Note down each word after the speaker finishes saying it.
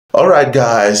Alright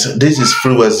guys, this is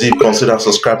FreeWestZip. Consider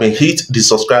subscribing. Hit the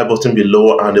subscribe button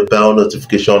below and the bell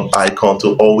notification icon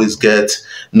to always get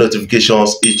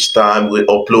notifications each time we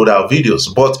upload our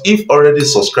videos. But if already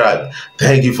subscribed,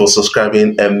 thank you for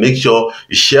subscribing, and make sure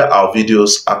you share our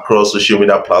videos across social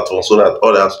media platforms so that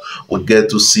others will get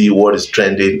to see what is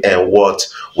trending and what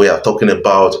we are talking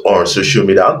about on social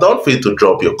media. And don't forget to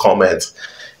drop your comments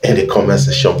in the comment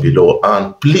section below,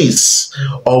 and please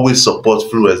always support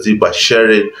FreeWestZip by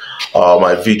sharing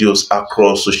my videos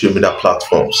across social media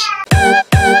platforms.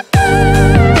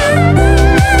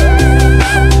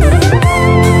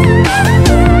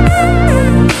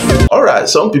 Alright,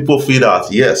 some people feel that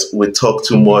yes, we talk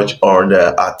too much on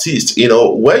the artists. You know,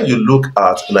 when you look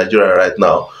at Nigeria right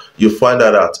now, you find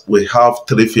out that we have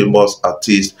three famous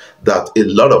artists that a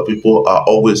lot of people are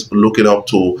always looking up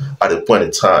to at a point in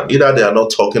time. Either they are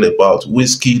not talking about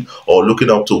Wizkid or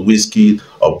looking up to Wizkid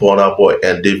or Burna Boy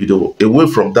and Davido. Away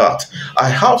from that, I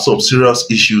have some serious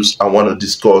issues I want to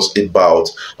discuss about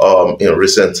in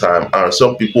recent time, and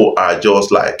some people are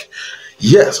just like,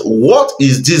 yes, what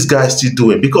is this guy still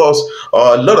doing? Because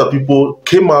a lot of people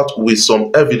came out with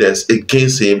some evidence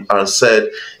against him and said,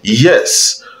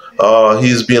 yes,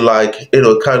 he's been like, you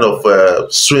know, kind of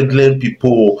swindling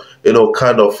people, you know,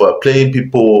 kind of playing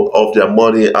people of their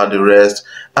money and the rest.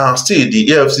 And still, the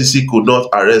AFCC could not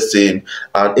arrest him,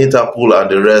 and Interpol and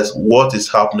the rest. What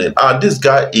is happening? And this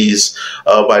guy is,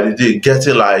 by the day,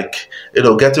 getting like, you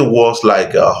know, getting worse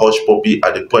like a hush puppy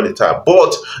at the point in time.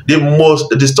 But the most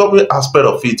disturbing aspect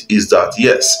of it is that,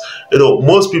 yes, you know,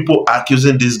 most people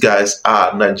accusing these guys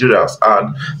are Nigerians,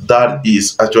 and that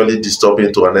is actually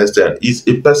disturbing to an extent. He's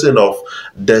a person of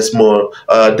Dessyhandsum,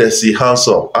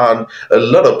 and a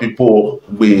lot of people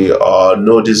we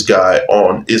know this guy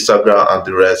on Instagram and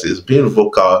the rest is being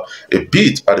vocal a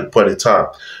bit at the point in time.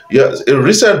 Yes, a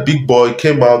recent big boy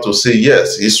came out to say,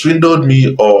 yes, he swindled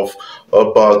me of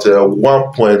about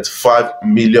 1.5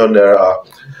 million naira,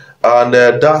 and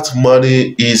that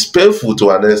money is painful to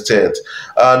an extent.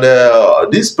 And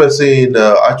this person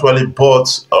actually bought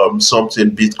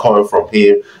something Bitcoin from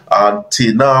him, and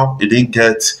till now he didn't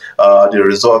get the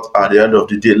result at the end of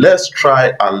the day. Let's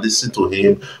try and listen to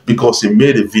him, because he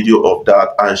made a video of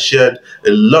that and shared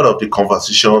a lot of the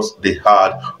conversations they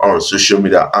had on social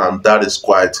media, and that is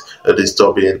quite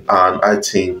disturbing. And I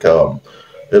think you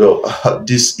know,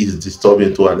 this is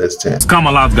disturbing to an extent. Scam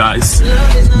a lot, guys.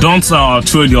 Don't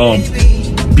trade your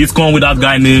Bitcoin with that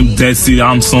guy named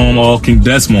Dessyhandsum or King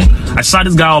Desmond. I shot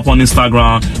this guy up on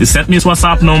Instagram. He sent me his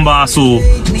WhatsApp number, so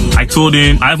I told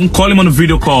him, I even called him on a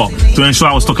video call to ensure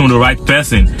I was talking with the right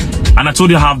person. And I told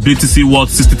you I have BTC worth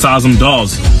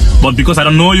 $60,000. But because I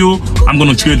don't know you, I'm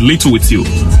gonna trade little with you.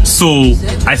 So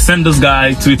I sent this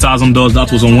guy $3,000. That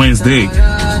was on Wednesday.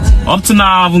 Up to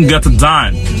now, I haven't got a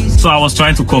dime. So I was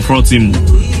trying to confront him.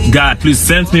 Guy, please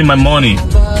send me my money.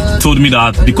 Told me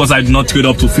that because I did not trade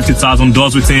up to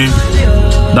 $50,000 with him,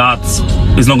 that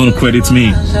he's not going to credit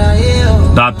me.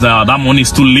 That that money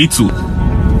is too little.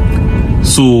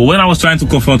 So when I was trying to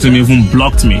confront him, he even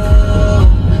blocked me.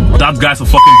 That guy's a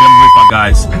fucking damn rapper,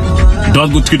 guys.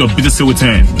 Don't go trade up BTC with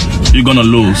him. You're gonna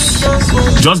lose.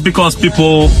 Just because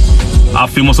people are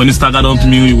famous on Instagram don't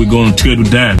mean we're going to trade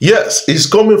with them. Yes, it's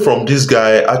coming from this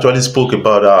guy. Actually spoke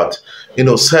about that. You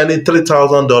know, sending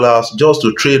 $3,000 just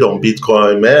to trade on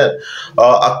Bitcoin, man.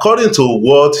 According to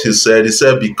what he said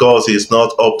because he's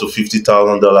not up to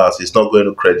 $50,000, he's not going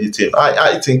to credit him.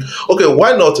 I think, okay,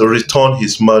 why not return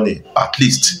his money at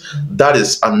least? That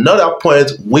is another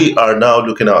point we are now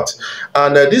looking at.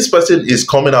 And this person is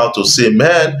coming out to say,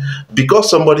 man, because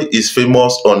somebody is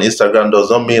famous on Instagram does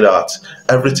not mean that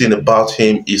everything about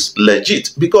him is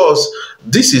legit. Because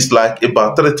this is like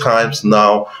about 3 times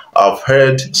now I've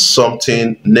heard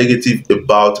something negative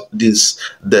about this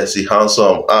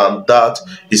Dessyhandsum, and that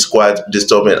is quite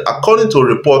disturbing. According to a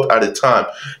report at the time,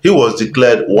 he was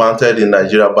declared wanted in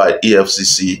Nigeria by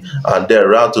EFCC and then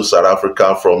ran to South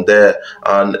Africa from there.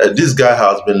 And this guy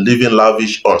has been living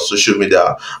lavish on social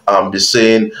media and be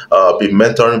saying, be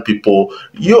mentoring people.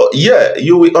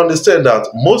 You will understand that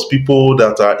most people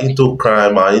that are into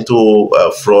crime are into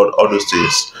fraud, all those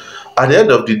things. At the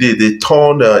end of the day, they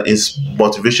turn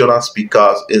motivational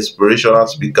speakers, inspirational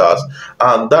speakers,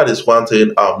 and that is one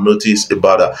thing I've noticed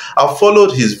about that. I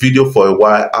followed his video for a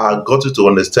while. I got to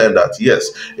understand that, yes,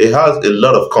 it has a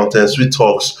lot of content, sweet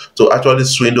talks to actually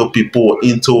swindle people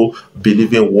into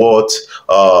believing what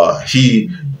he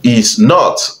is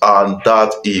not, and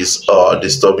that is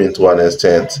disturbing to an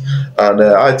extent. And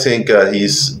I think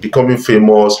he's becoming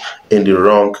famous in the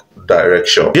wrong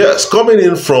direction. Yes, coming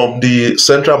in from the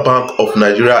Central Bank of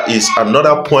Nigeria is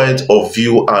another point of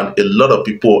view, and a lot of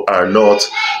people are not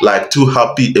like too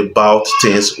happy about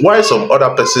things, while some other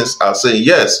persons are saying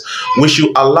yes, we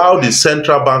should allow the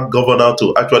central bank governor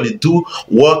to actually do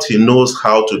what he knows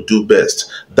how to do best.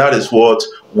 That is what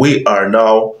we are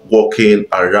now walking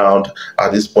around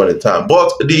at this point in time.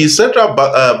 But the central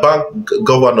bank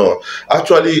governor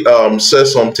actually said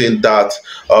something that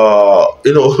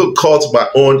caught my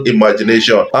own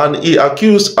imagination, and he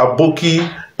accused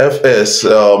AbokiFX,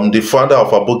 the founder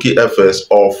of AbokiFX,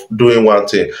 of doing one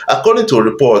thing. According to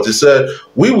reports, he said,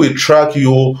 "We will track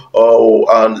you,"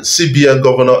 and CBN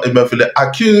Governor Emefiele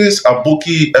accuses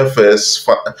AbokiFX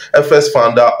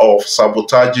founder of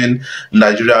sabotaging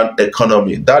Nigerian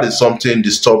economy. That is something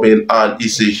disturbing, and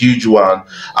it's a huge one.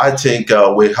 I think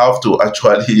we have to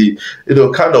actually,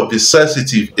 kind of be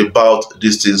sensitive about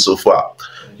this thing so far.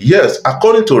 Yes,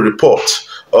 according to reports,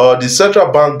 the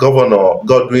central bank governor,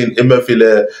 Godwin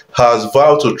Emefiele, has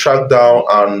vowed to track down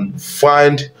and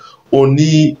find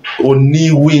Oniwinde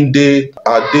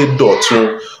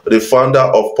Adedotun, the founder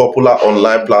of popular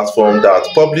online platform that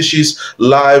publishes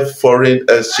live foreign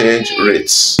exchange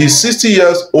rates. The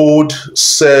 60-year-old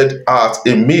said at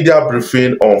a media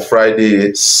briefing on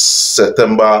Friday,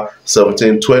 September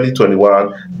 17,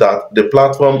 2021, that the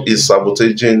platform is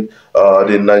sabotaging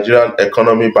the Nigerian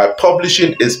economy by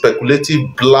publishing a speculative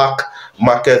black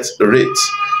market rate.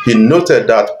 He noted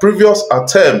that previous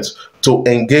attempts to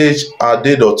engage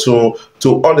Adedotun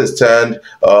to understand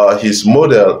his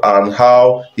model and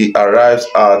how he arrives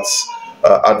at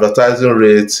advertising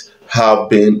rates have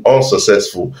been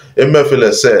unsuccessful.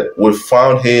 Emefiele said, "We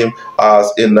found him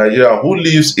as a Nigerian who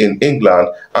lives in England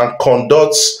and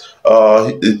conducts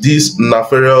this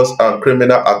nefarious and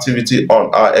criminal activity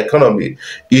on our economy.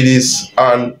 It is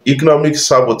an economic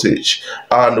sabotage,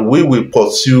 and we will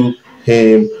pursue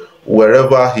him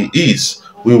wherever he is.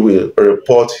 We will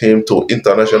report him to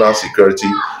International Security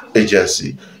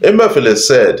Agency." Emefiele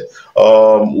said,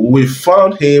 "We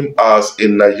found him as a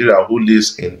Nigerian who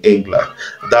lives in England."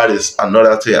 That is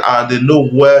another thing, and they know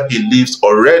where he lives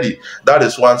already. That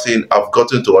is one thing I've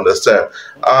gotten to understand.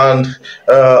 And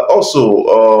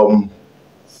also,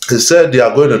 he said they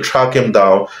are going to track him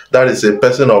down. That is a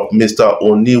person of Mr.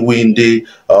 Oniwinde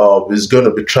is going to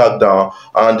be tracked down,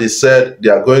 and they said they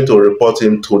are going to report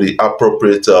him to the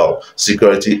appropriate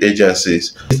security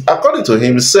agencies. According to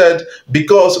him, he said,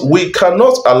 "Because we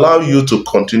cannot allow you to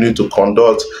continue to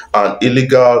conduct an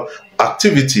illegal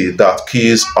activity that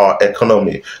kills our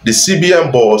economy." The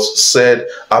CBN boss said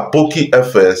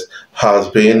AbokiFX has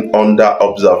been under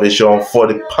observation for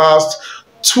the past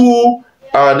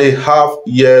 2.5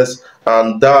 years,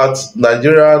 and that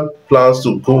Nigerian plans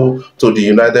to go to the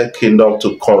United Kingdom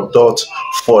to conduct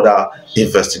further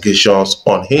investigations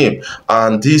on him.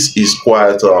 And this is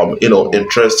quite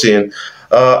interesting.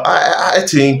 I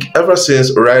think ever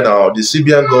since right now, the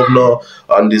CBN governor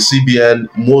and the CBN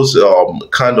most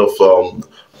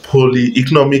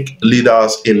economic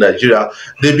leaders in Nigeria,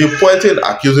 they've been pointing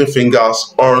accusing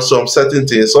fingers on some certain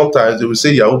things. Sometimes they will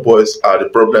say Yahoo boys are the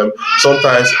problem.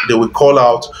 Sometimes they will call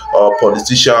out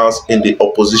politicians in the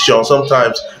opposition.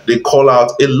 Sometimes they call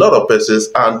out a lot of persons,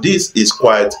 and this is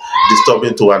quite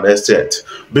disturbing to an extent.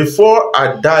 Before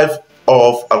I dive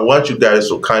off, I want you guys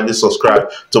to kindly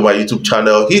subscribe to my YouTube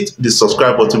channel. Hit the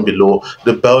subscribe button below,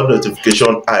 the bell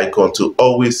notification icon to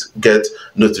always get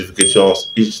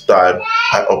notifications each time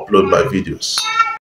I upload my videos.